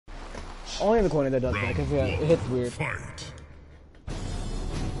Only in the corner that does that, because it hits weird. Fight.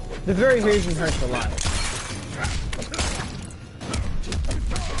 This variation hurts a lot.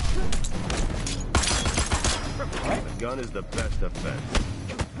 The gun is the best defense.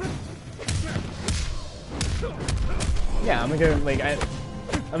 Yeah, I'm gonna like I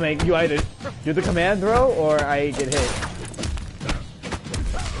mean, you either do the command throw or I get hit.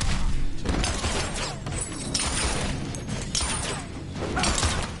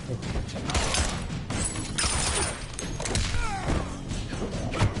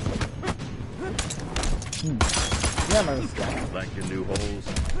 Yeah, my respect. Like your new holes.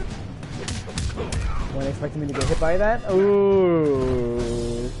 Weren't expecting me to get hit by that? Ooh.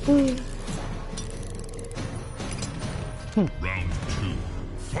 Round 2.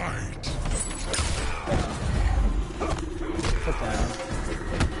 Fight. Sit down.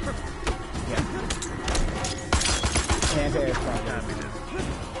 Yeah. Anti-air strong.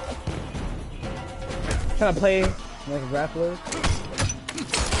 Trying to play like a grappler.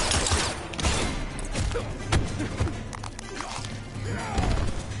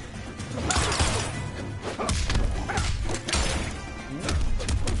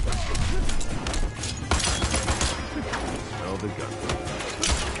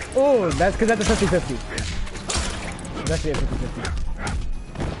 Oh, that's because that's a 50-50. That's actually a 50-50.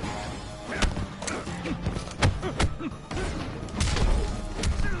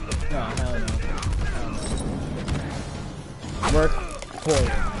 Oh, hell no. Work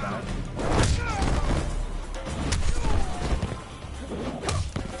forward.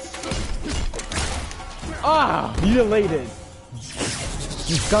 Ah! You delayed it.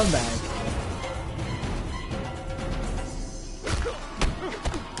 You scumbag.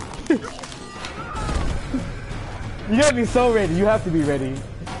 You gotta be so ready. You have to be ready.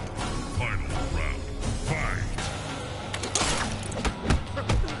 Final round. Fight.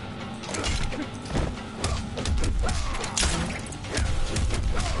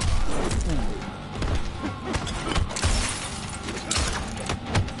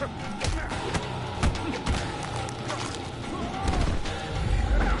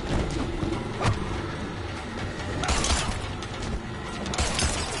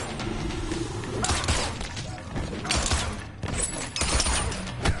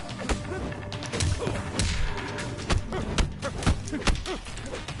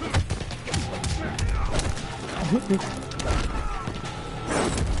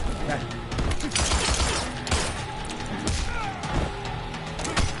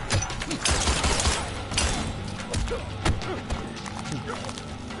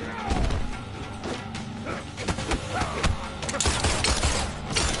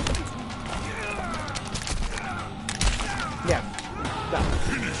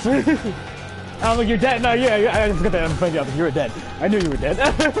 I was like, you're dead. No, yeah, I just got that. I'm funny. I was like, you were dead. I knew you were dead.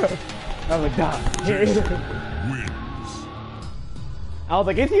 I was like, nah. I was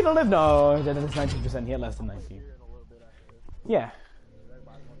like, is he gonna live? No, then it's 19%. He had less than 19. Yeah.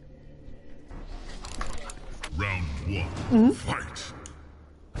 Round 1. Fight.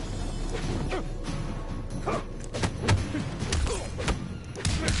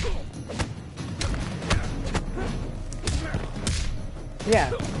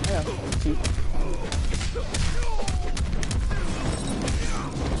 Yeah. Yeah. See.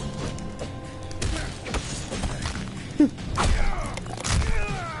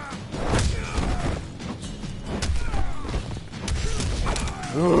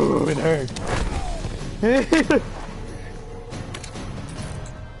 Ooh, it hurt.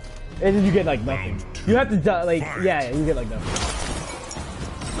 And then you get like nothing. You have to like, yeah, you get like nothing.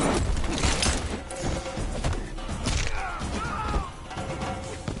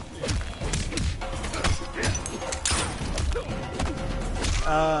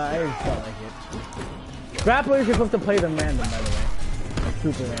 I just don't like it. Grapplers, you're supposed to play them random, by the way.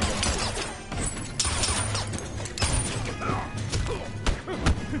 Super random.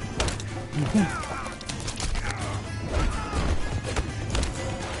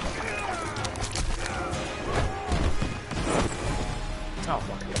 Oh,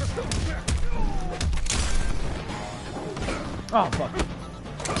 fuck. Oh, fuck.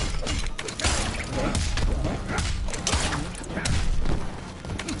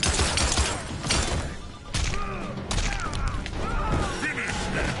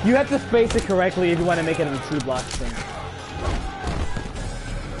 You have to space it correctly if you want to make it in a true block string.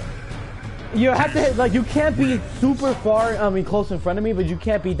 You have to, like, you can't be super far, close in front of me, but you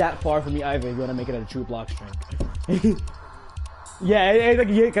can't be that far from me either if you want to make it a true block string. Yeah, it's like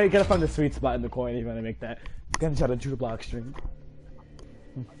you gotta find the sweet spot in the coin if you want to make that. You gotta try to true block string.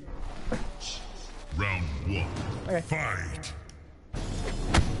 Round 1. Okay. Fight.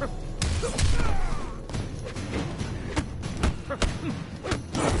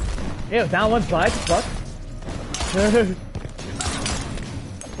 Ew, down one slide? Fuck.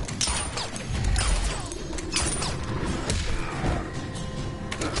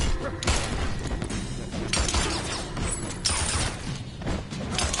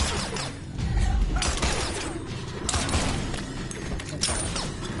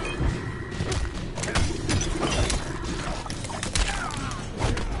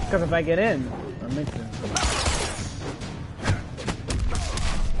 Because if I get in, that makes sense.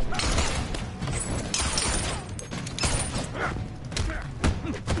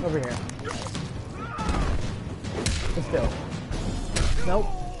 Over here. Just still. Nope.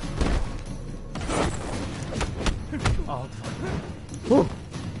 Oh, fuck. Whew.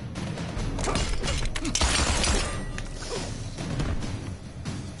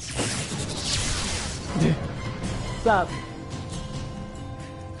 Stop.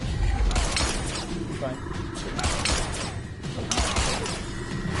 Fine.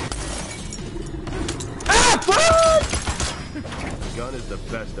 Ah, fuck! The gun is the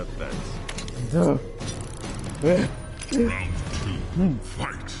best defense. Round 2,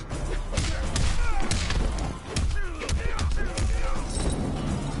 fight.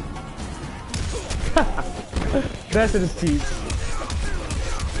 That shit is cheap.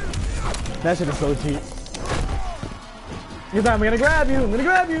 That shit is so cheap. You're I'm gonna grab you! I'm gonna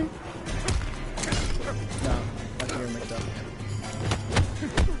grab you! No, that's gonna mix up.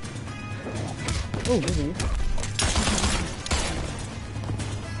 Oh, look at you.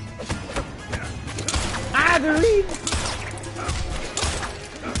 Ah, the reed!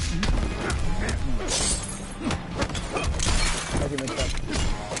 That's gonna mix up.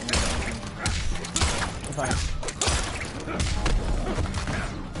 Fine.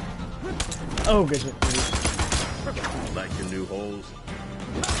 Oh, good shit. Like your new holes?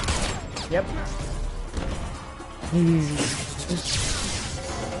 Yep.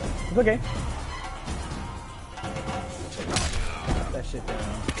 It's okay. Put that shit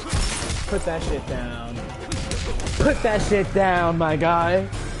down. Put that shit down. Put that shit down, my guy.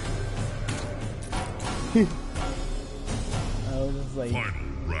 I was just like... Final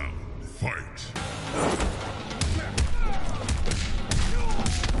round, fight.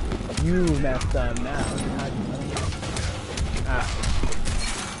 You messed up now. Ah.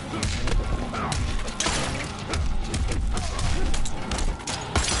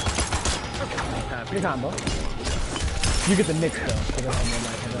 Good combo. You get the mix though. Because I have no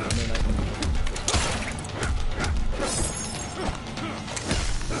life. I have no life.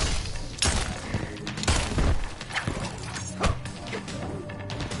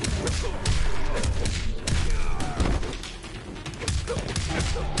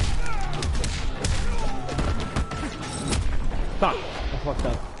 Fuck! I fucked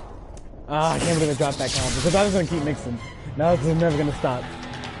up. Ah, I can't believe I dropped that combo because I was gonna keep mixing. Now it's never gonna stop.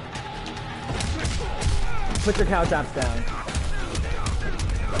 Put your cow tops down.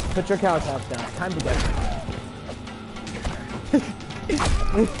 Put your cow tops down. Time to get.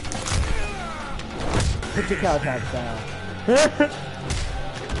 Put your cow tops down.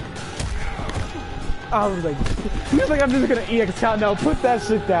 I was like, he's like, I'm just gonna EX count now. Put that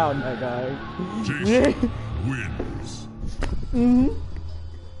shit down, my guy. Jason wins.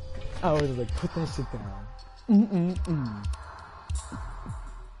 I was like, put that shit down.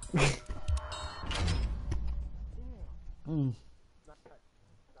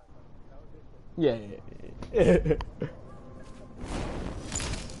 Yeah.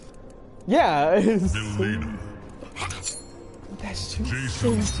 Yeah. Milena. That's too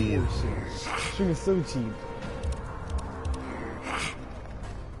Jason cheap. She was so cheap.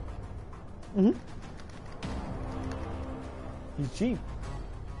 He's cheap.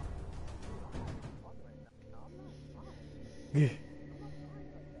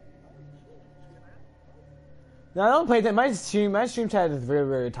 No, don't pay attention. My stream chat is very,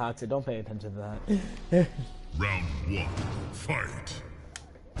 very toxic. Don't pay attention to that. Round 1, fight.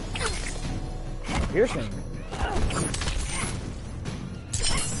 Piercing.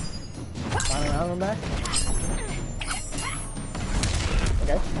 Final round, I'm back.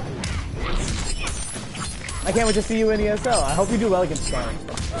 Okay. I can't wait to see you in ESL. I hope you do well against Scar.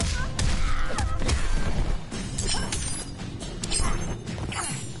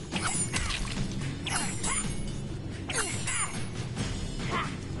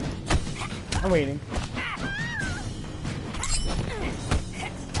 I'm waiting.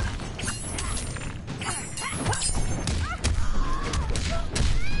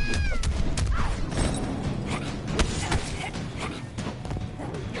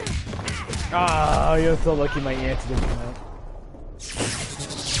 Ah, oh, you're so lucky my answer didn't come out.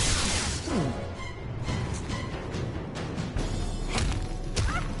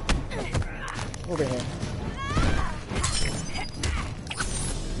 Over here.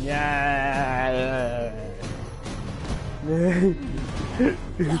 Yeah.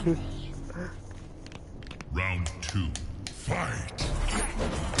 Round 2. Fight.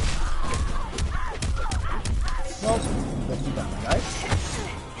 Nope. Let's do that, guys.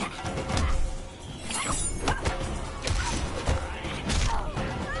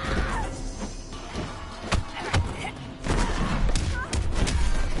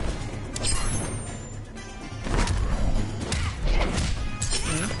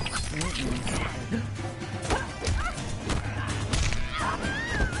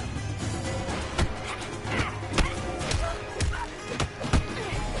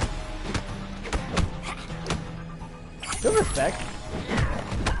 Good respect.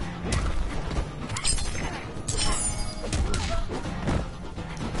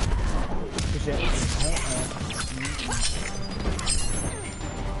 Good shit.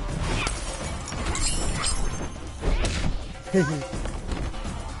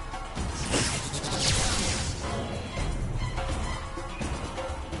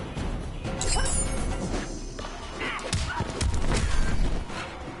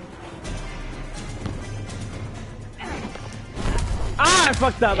 Ah, I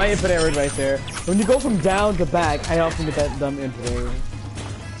fucked up. I input error right there. When you go from down to back, I often get that dumb input error.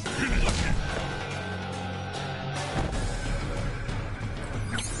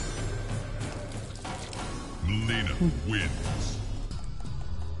 Melina wins.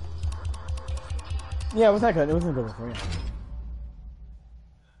 Yeah, it was not good. It wasn't good before. Yeah.